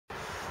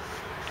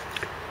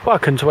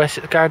Welcome to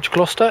Wessex Garage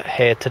Gloucester,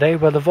 here today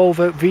with the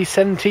Volvo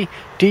V70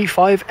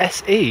 D5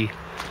 SE.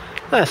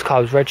 This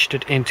car was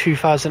registered in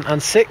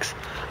 2006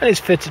 and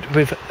is fitted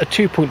with a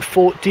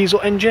 2.4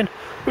 diesel engine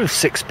with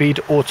 6-speed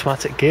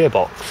automatic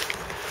gearbox.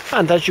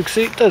 And as you can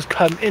see, it does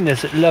come in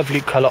this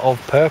lovely colour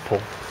of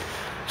purple.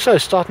 So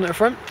starting at the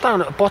front,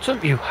 down at the bottom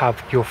you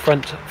have your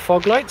front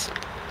fog lights,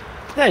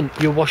 then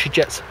your washer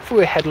jets for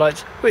your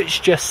headlights,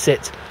 which just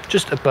sit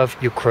just above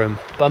your chrome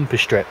bumper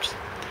strips.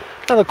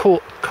 Now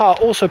the car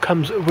also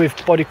comes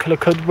with body colour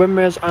coded wind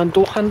mirrors and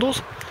door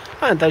handles,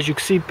 and as you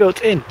can see,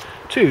 built in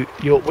to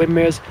your wind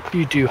mirrors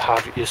you do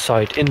have your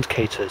side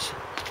indicators.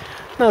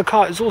 Now the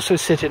car is also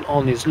sitting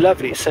on these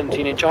lovely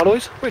 17-inch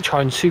alloys which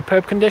are in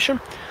superb condition,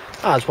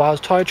 as well as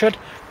tyre tread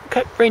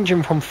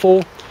ranging from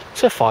 4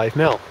 to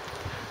 5mm.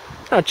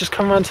 Now just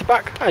come around to the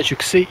back, as you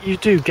can see you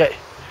do get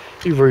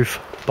your roof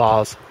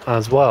bars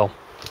as well.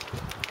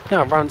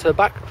 Now round to the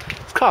back,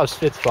 this car is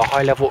fitted with a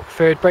high level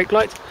forward brake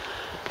light,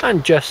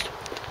 and just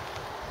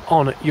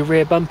on your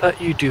rear bumper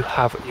you do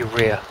have your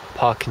rear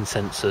parking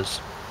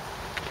sensors.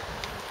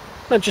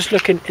 Now just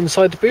looking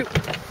inside the boot,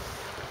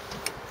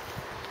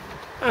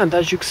 and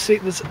as you can see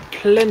there's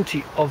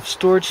plenty of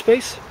storage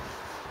space,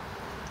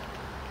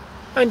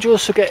 and you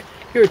also get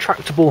your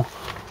retractable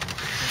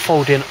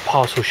fold-in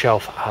parcel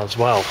shelf as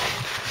well.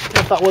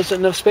 If that wasn't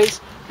enough space,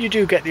 you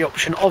do get the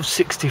option of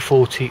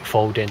 60/40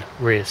 fold-in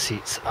rear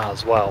seats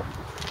as well.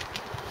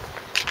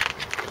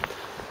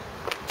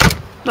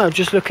 Now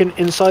just looking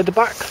inside the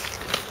back,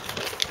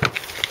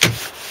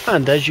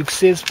 and as you can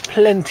see there's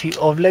plenty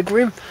of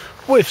legroom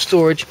with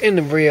storage in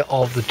the rear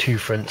of the two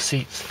front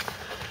seats.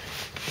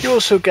 You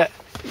also get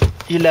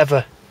your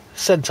leather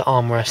centre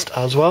armrest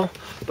as well,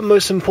 but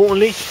most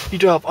importantly you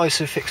do have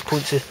ISOFIX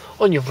points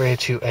on your rear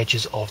two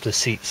edges of the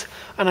seats,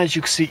 and as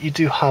you can see you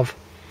do have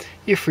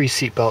your 3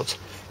 seat belts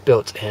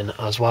built in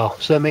as well,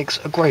 so it makes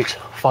a great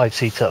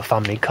 5-seater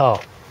family car.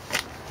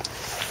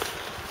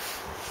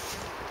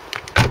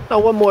 Now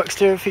one more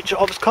exterior feature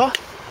of this car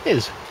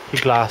is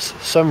your glass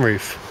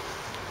sunroof.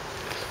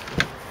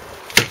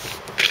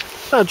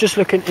 Now just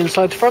looking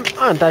inside the front,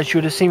 and as you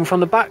would have seen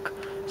from the back,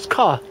 this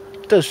car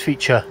does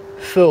feature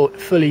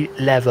fully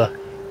leather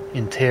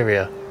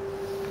interior.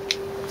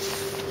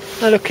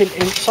 Now looking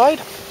inside,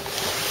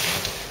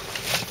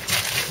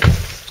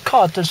 this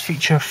car does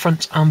feature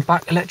front and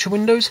back electric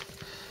windows,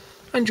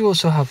 and you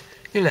also have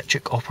your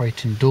electric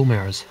operating door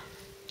mirrors.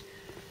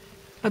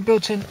 Now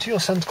built into your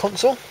centre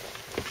console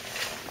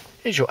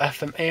is your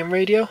FM AM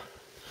radio,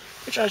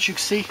 which as you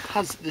can see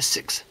has the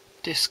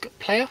 6-disc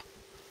player,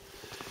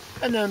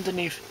 and then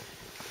underneath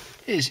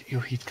is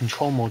your heat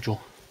control module,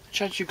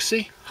 which as you can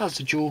see has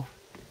the dual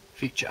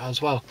feature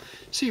as well.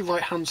 So your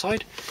right hand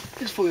side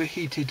is for your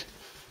heated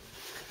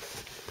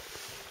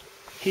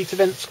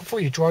vents for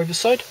your driver's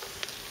side,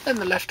 and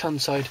the left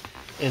hand side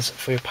is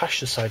for your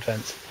passenger side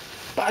vents.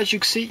 But as you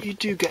can see you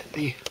do get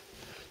the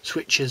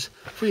switches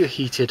for your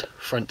heated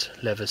front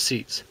leather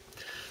seats,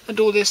 and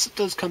all this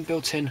does come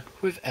built in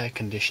with air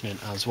conditioning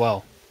as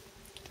well.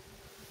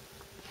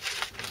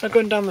 Now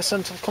going down the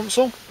centre of the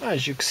console,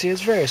 as you can see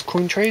there's various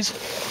coin trays,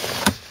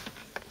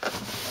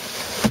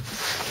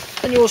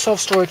 and you also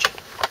have storage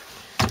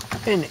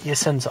in your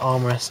centre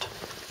armrest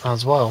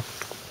as well.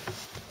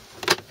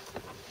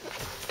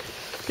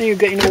 Then you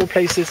get your normal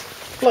places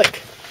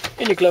like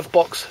in your glove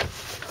box,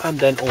 and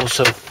then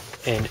also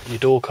in your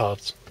door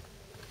cards.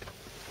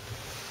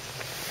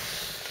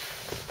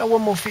 Now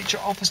one more feature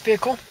of this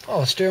vehicle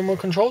are steering wheel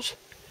controls,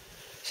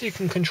 so you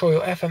can control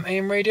your FM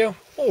AM radio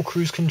or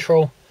cruise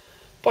control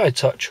by a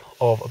touch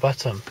of a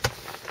button.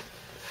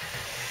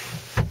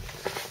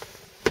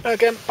 Now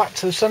again back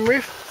to the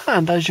sunroof,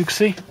 and as you can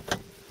see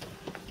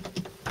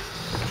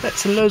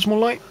lets in loads more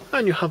light,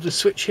 and you have the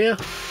switch here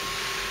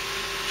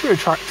to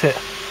retract it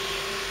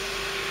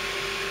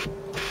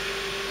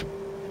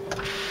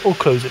or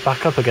close it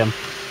back up again.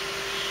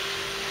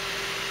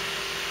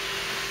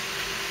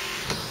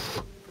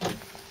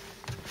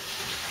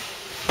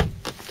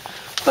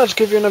 Let's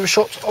give you another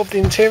shot of the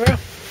interior.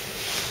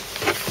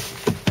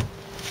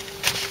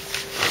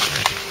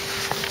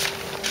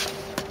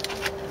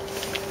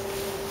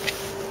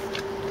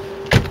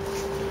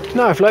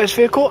 Now if you like this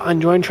vehicle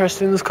and you're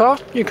interested in this car,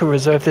 you can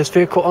reserve this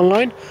vehicle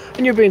online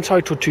and you'll be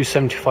entitled to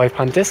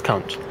 £75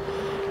 discount.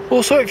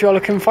 Also if you're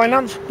looking for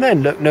finance,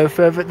 then look no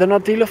further than our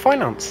dealer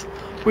finance.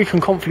 We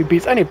can confidently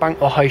beat any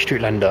bank or high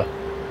street lender.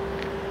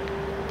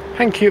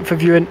 Thank you for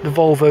viewing the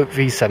Volvo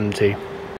V70.